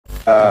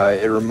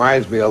It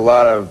reminds me a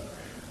lot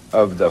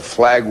of the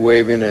flag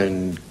waving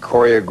and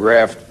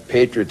choreographed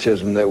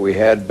patriotism that we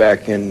had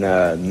back in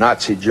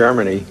Nazi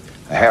Germany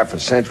a half a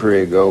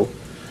century ago.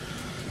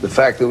 The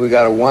fact that we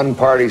got a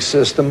one-party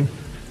system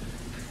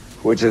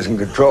which is in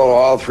control of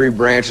all three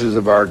branches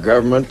of our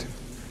government,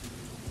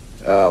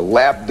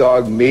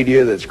 lapdog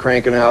media that's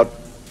cranking out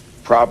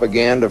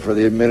propaganda for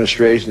the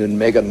administration and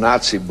make a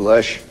Nazi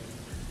blush.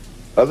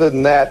 Other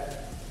than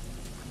that,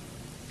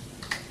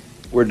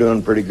 we're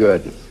doing pretty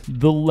good.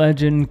 The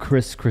legend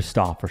Kris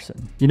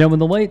Kristofferson. You know, when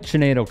the late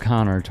Sinead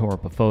O'Connor tore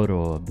up a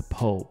photo of the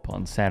Pope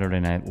on Saturday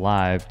Night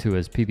Live to,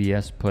 as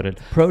PBS put it,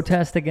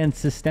 protest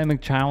against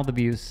systemic child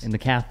abuse in the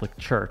Catholic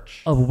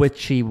Church, of which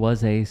she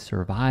was a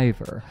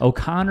survivor,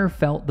 O'Connor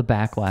felt the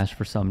backlash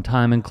for some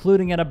time,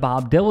 including at a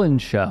Bob Dylan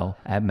show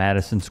at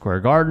Madison Square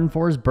Garden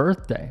for his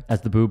birthday.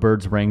 As the Boo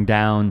Birds rang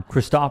down,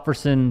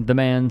 Kristofferson, the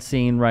man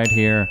seen right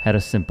here, had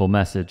a simple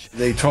message.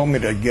 They told me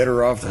to get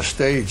her off the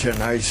stage,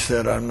 and I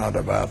said, I'm not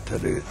about to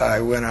do it. I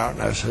went out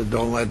and I said,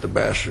 don't let the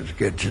bastards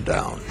get you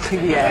down.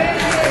 Yeah.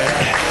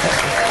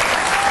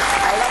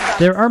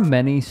 There are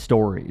many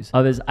stories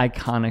of his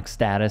iconic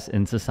status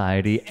in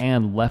society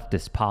and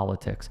leftist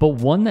politics, but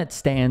one that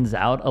stands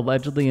out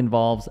allegedly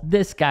involves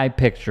this guy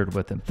pictured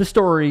with him. The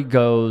story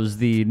goes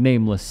the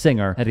nameless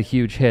singer had a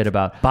huge hit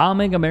about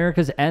bombing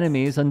America's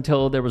enemies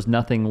until there was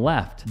nothing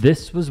left.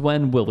 This was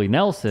when Willie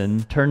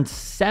Nelson turned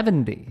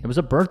 70. It was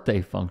a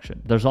birthday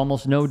function. There's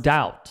almost no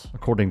doubt,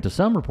 according to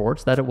some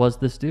reports, that it was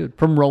this dude.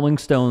 From Rolling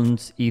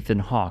Stone's Ethan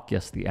Hawke,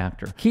 yes, the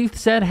actor. Keith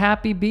said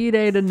happy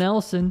B-Day to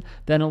Nelson,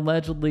 then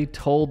allegedly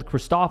told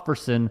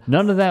Kristofferson,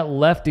 none of that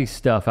lefty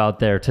stuff out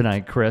there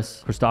tonight,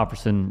 Kris.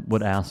 Kristofferson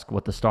would ask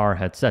what the star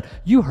had said.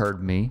 You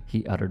heard me,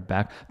 he uttered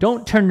back.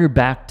 Don't turn your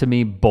back to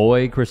me,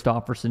 boy,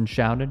 Kristofferson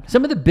shouted.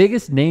 Some of the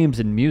biggest names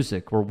in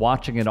music were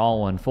watching it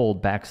all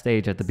unfold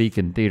backstage at the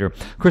Beacon Theater.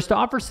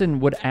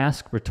 Kristofferson would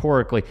ask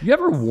rhetorically, you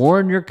ever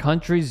worn your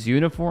country's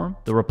uniform?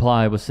 The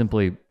reply was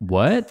simply,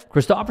 what?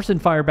 Kristofferson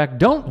fired back,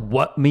 don't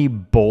what me,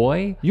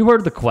 boy? You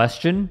heard the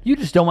question. You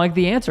just don't like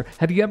the answer.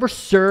 Have you ever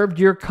served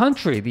your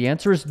country? The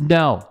answer is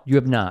no. You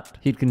have not.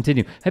 He'd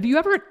continue. Have you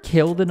ever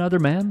killed another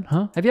man?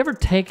 Huh? Have you ever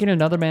taken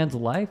another man's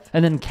life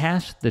and then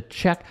cashed the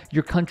check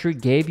your country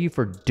gave you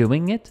for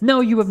doing it?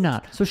 No, you have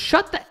not. So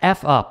shut the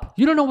F up.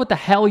 You don't know what the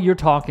hell you're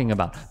talking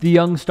about. The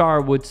young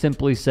star would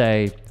simply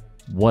say,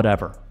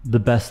 whatever. The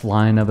best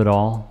line of it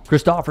all?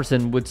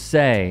 Kristofferson would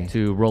say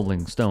to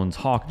Rolling Stone's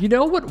Hawke, you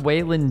know what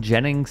Waylon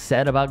Jennings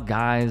said about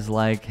guys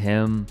like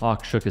him?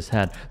 Hawke shook his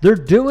head. They're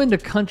doing to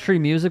country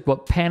music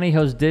what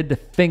Pantyhose did to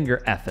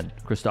finger effing,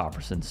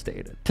 Kristofferson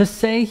stated. To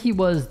say he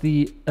was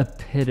the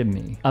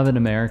epitome of an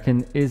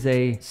American is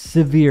a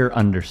severe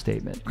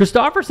understatement.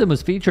 Kristofferson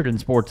was featured in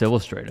Sports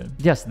Illustrated.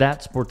 Yes,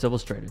 that's Sports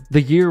Illustrated.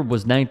 The year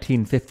was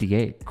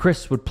 1958.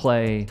 Kris would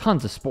play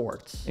tons of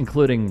sports,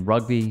 including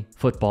rugby,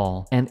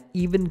 football, and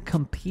even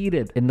competed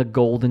in the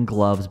Golden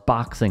Gloves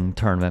boxing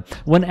tournament.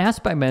 When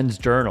asked by Men's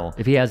Journal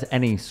if he has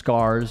any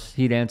scars,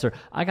 he'd answer,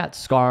 I got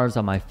scars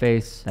on my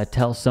face that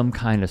tell some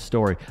kind of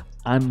story.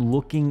 I'm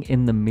looking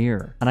in the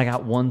mirror and I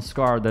got one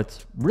scar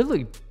that's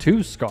really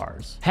two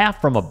scars. Half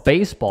from a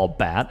baseball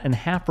bat and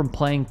half from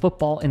playing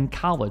football in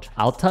college.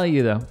 I'll tell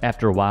you though,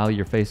 after a while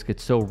your face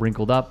gets so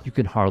wrinkled up you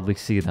can hardly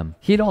see them.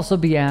 He'd also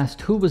be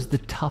asked who was the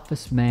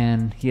toughest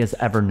man he has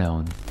ever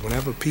known.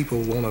 Whenever people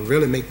want to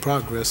really make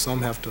progress,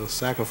 some have to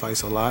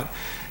sacrifice a lot.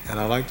 And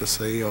I like to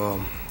say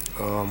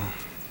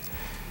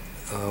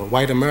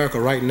white America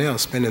right now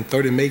is spending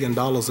 $30 million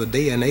a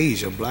day in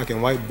Asia. Black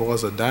and white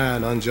boys are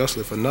dying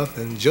unjustly for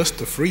nothing just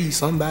to free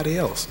somebody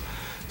else.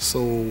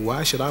 So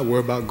why should I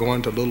worry about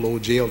going to little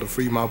old jail to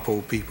free my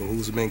poor people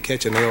who's been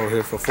catching hell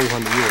here for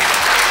 400 years?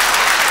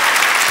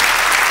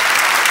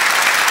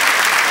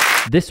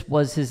 This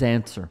was his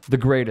answer, the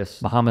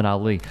greatest, Muhammad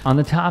Ali. On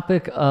the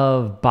topic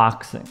of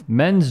boxing,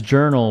 Men's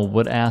Journal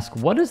would ask,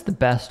 what is the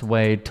best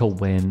way to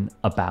win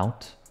a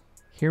bout?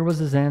 Here was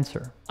his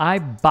answer. I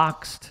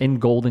boxed in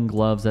Golden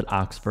Gloves at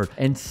Oxford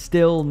and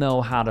still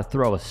know how to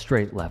throw a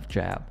straight left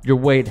jab. Your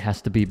weight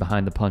has to be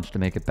behind the punch to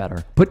make it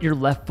better. Put your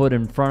left foot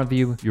in front of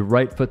you, your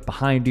right foot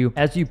behind you.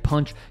 As you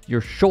punch, your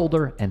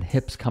shoulder and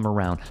hips come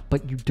around,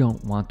 but you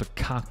don't want to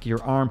cock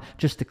your arm.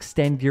 Just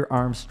extend your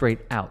arm straight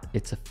out.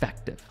 It's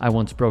effective. I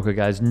once broke a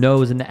guy's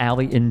nose in the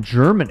alley in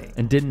Germany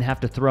and didn't have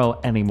to throw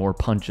any more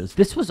punches.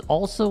 This was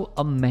also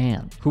a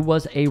man who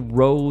was a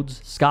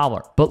Rhodes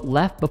Scholar, but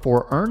left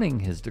before earning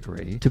his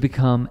degree to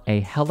become a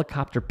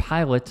helicopter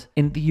pilot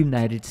in the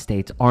United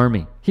States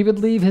Army. He would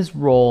leave his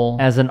role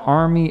as an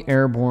Army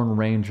Airborne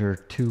Ranger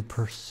to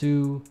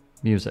pursue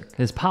music.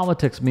 His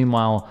politics,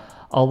 meanwhile,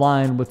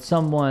 aligned with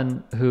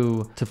someone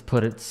who, to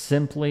put it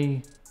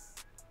simply,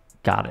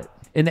 got it.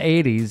 In the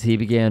 80s, he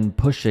began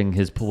pushing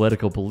his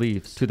political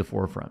beliefs to the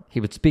forefront.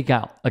 He would speak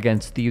out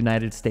against the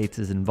United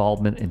States'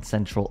 involvement in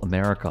Central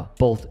America,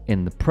 both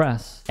in the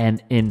press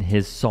and in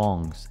his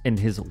songs, in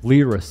his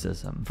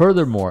lyricism.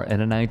 Furthermore, in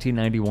a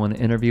 1991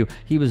 interview,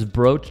 he was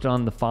broached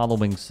on the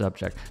following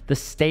subject: the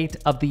state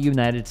of the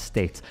United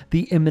States,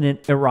 the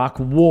imminent Iraq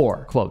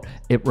War. Quote,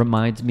 "It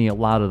reminds me a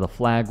lot of the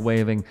flag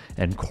waving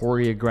and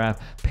choreographed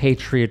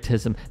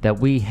patriotism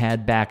that we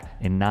had back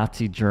in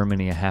Nazi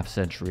Germany a half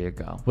century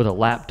ago, with a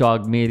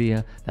lapdog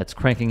media that's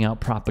cranking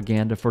out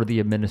propaganda for the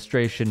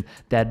administration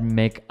that'd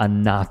make a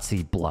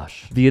Nazi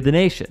blush." Via The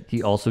Nation,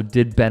 he also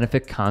did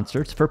benefit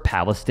concerts for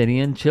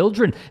Palestinian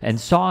children and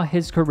saw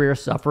his career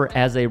suffer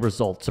as a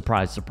result.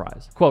 Surprise,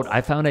 surprise. Quote,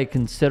 "I found a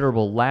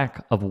considerable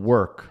lack of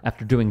work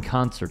after doing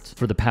concerts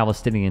for the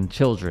Palestinian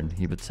children,"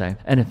 he would say.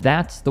 "And if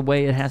that's the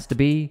way it has to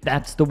be,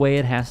 that's the way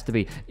it has to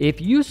be. If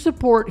you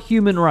support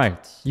human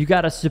rights, you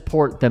gotta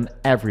support them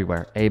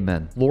everywhere.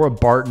 Amen." Laura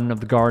Barton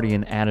of The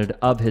Guardian added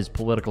of his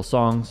political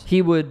songs,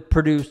 he would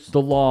produce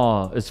 "The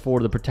Law is for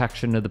the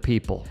Protection of the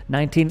People,"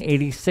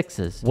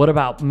 1986's "What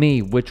About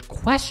Me," which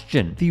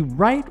questioned the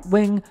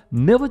right-wing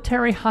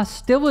military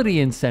hostility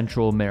in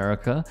Central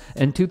America,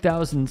 and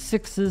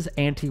 2006's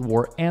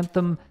anti-war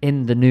anthem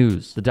 "In the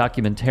News." The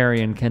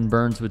documentarian Ken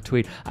Burns would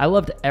tweet, "I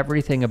loved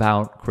everything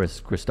about Kris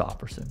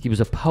Kristofferson. He was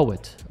a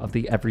poet of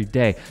the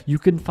everyday. You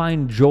can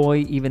find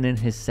joy even in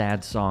his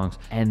sad songs,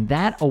 and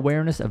that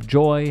awareness of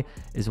joy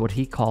is what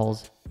he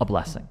calls a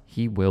blessing.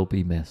 He will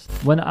be missed."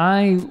 When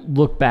I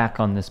look back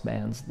on this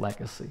man's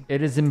legacy,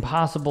 it is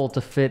impossible to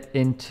fit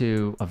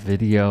into a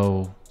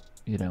video,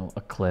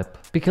 a clip,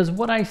 because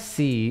what I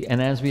see,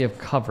 and as we have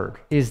covered,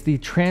 is the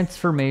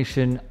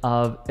transformation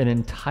of an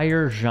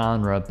entire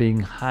genre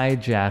being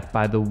hijacked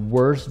by the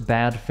worst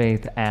bad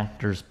faith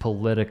actors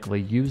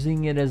politically,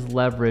 using it as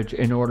leverage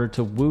in order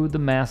to woo the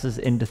masses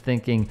into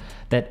thinking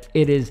that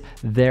it is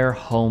their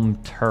home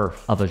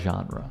turf of a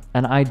genre.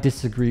 And I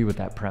disagree with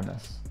that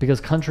premise, because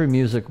country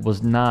music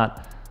was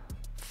not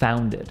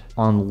founded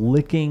on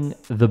licking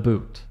the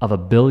boot of a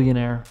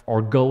billionaire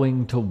or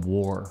going to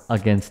war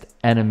against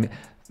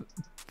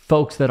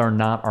folks that are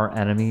not our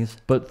enemies,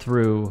 but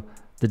through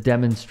the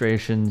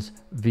demonstrations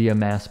via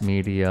mass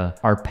media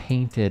are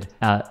painted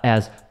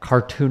as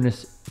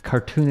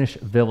cartoonish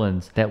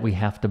villains that we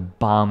have to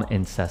bomb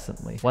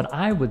incessantly. What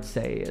I would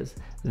say is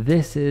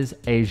this is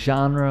a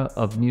genre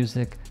of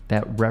music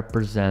that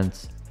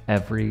represents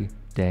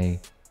everyday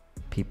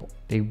people.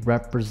 They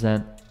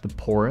represent the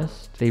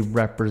poorest, they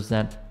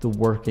represent the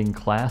working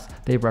class,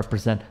 they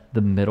represent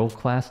the middle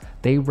class,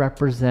 they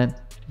represent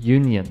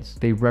unions,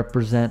 they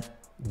represent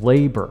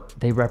labor,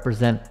 they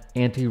represent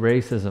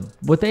anti-racism.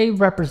 What they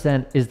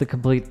represent is the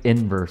complete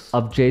inverse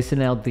of Jason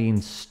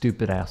Aldean's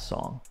stupid ass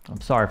song.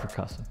 I'm sorry for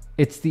cussing.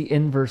 It's the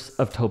inverse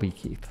of Toby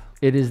Keith.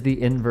 It is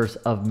the inverse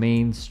of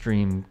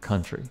mainstream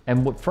country.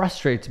 And what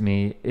frustrates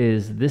me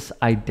is this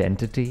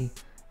identity,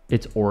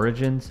 its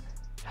origins,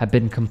 have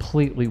been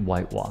completely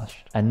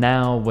whitewashed. And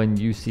now when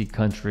you see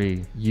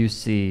country, you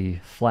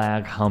see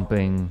flag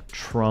humping,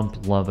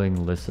 Trump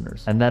loving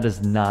listeners. And that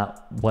is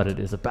not what it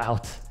is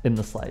about in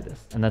the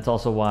slightest. And that's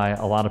also why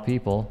a lot of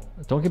people,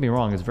 don't get me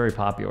wrong, it's very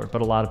popular,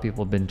 but a lot of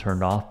people have been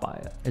turned off by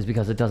it, is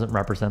because it doesn't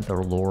represent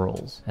their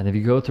laurels. And if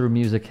you go through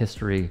music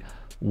history,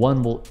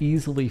 one will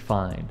easily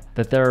find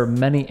that there are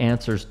many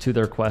answers to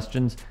their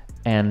questions,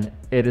 and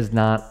it is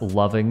not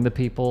loving the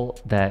people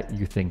that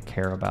you think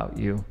care about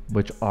you,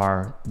 which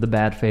are the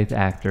bad faith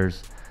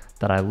actors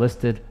that I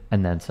listed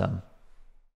and then some.